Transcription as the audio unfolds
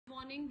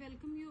morning.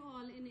 Welcome you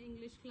all in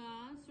English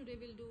class. Today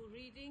we'll do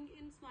reading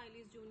in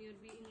Smiley's Junior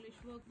B English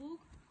workbook.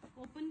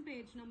 Open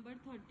page number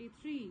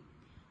 33.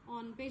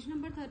 On page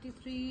number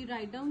 33,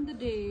 write down the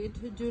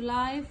date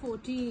July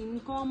 14,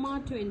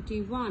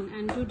 21,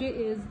 and today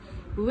is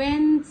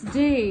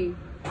Wednesday.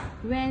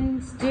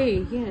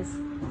 Wednesday. Yes.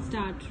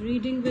 Start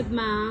reading with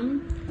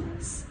ma'am.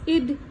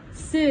 Sid,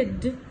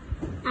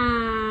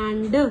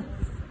 and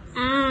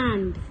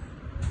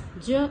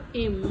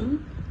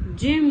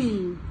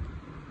Jim,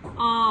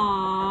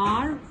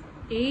 R-A-R-E-R,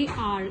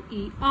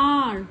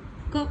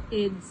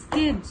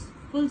 kids,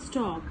 full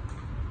stop.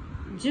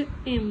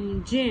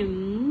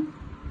 Jim,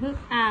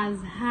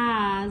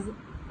 has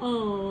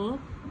a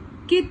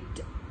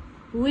kit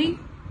with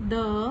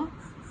a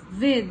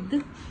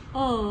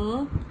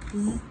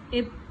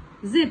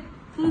zip,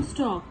 full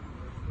stop.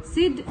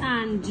 Sid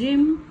and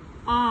Jim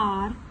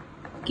are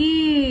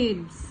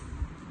kids.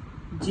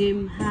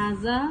 Jim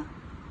has a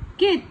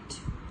kit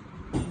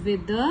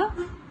with a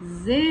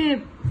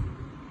zip.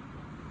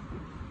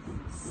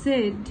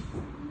 Sid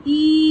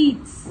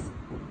eats.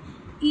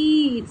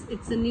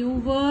 It's a new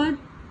word.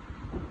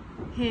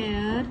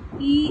 Here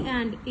E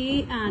and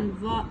A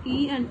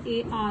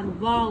are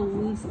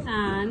vowels,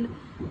 and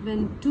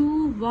when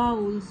two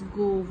vowels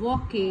go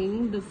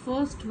walking, the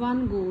first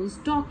one goes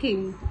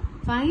talking.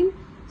 Fine.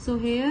 So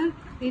here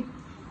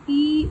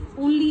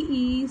only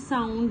E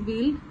sound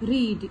will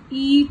read.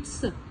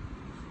 Eats.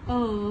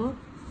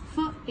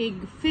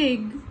 Egg,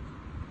 fig.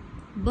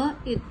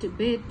 It,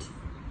 bit.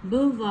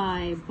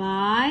 Buy,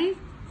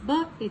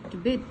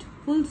 it, bit.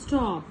 Full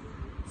stop.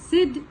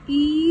 Sid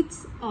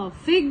eats a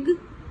fig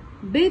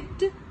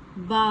bit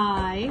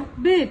by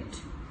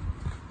bit.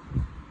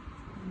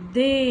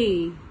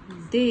 They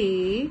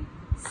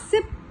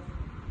sip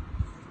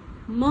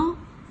milk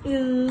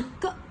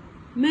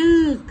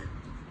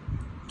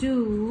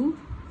to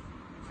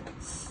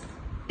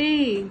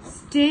stay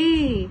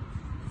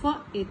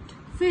for it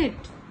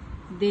fit.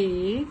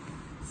 They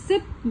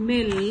sip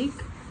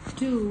milk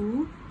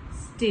to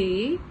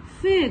stay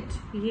fit.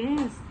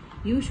 Yes,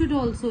 you should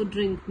also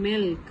drink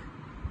milk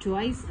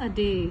twice a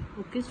day.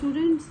 Okay,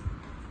 students?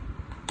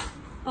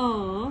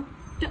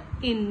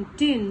 In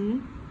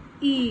tin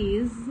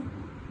is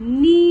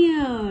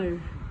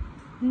near.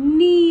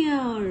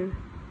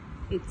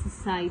 It's a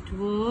sight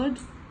word.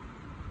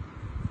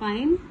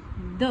 Fine.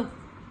 The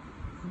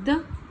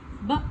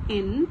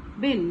in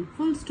bin,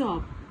 full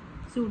stop.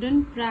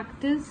 Student,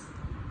 practice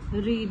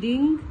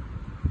reading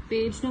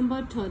page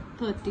number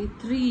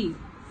 33,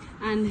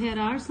 and here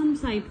are some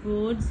sight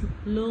words.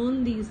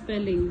 Learn these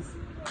spellings.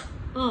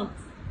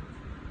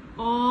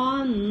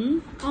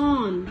 On,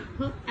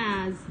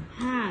 as,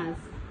 has.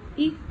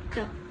 It,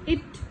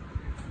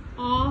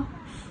 off,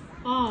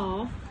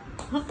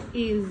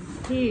 is,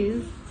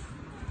 his.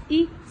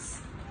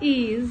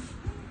 Is,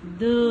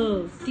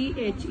 the,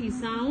 the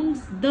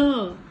sounds,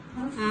 the,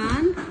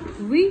 and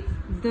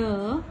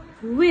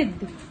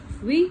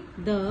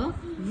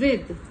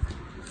with.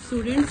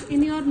 Students,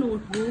 in your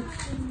notebook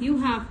you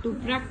have to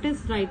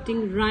practice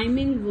writing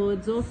rhyming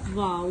words of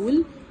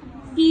vowel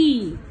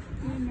E.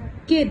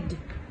 Kid.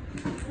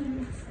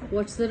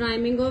 What's the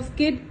rhyming of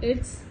kid?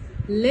 It's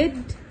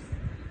lid,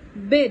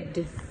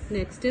 bid.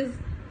 Next is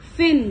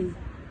fin,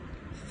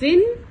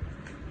 tin,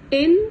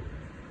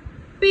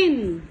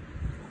 pin.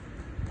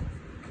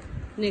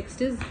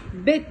 Next is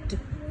bit,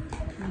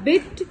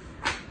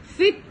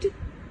 fit,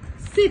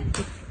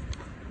 sit.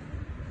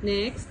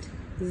 Next,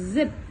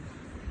 zip,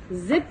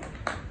 sip,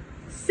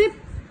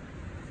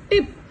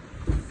 tip.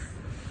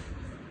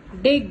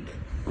 Dig,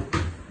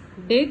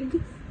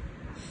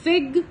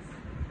 fig,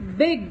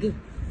 big.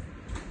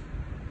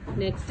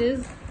 Next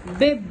is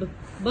bib,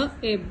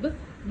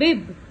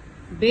 bib,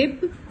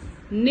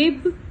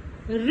 nib,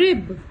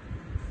 rib.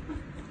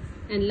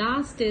 And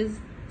last is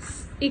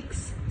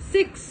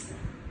six,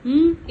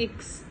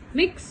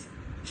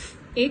 mix,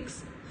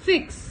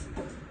 fix.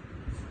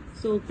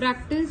 So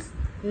practice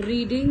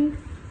reading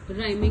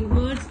rhyming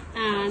words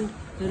and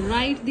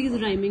write these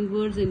rhyming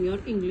words in your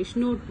English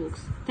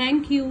notebooks.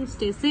 Thank you.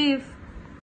 Stay safe.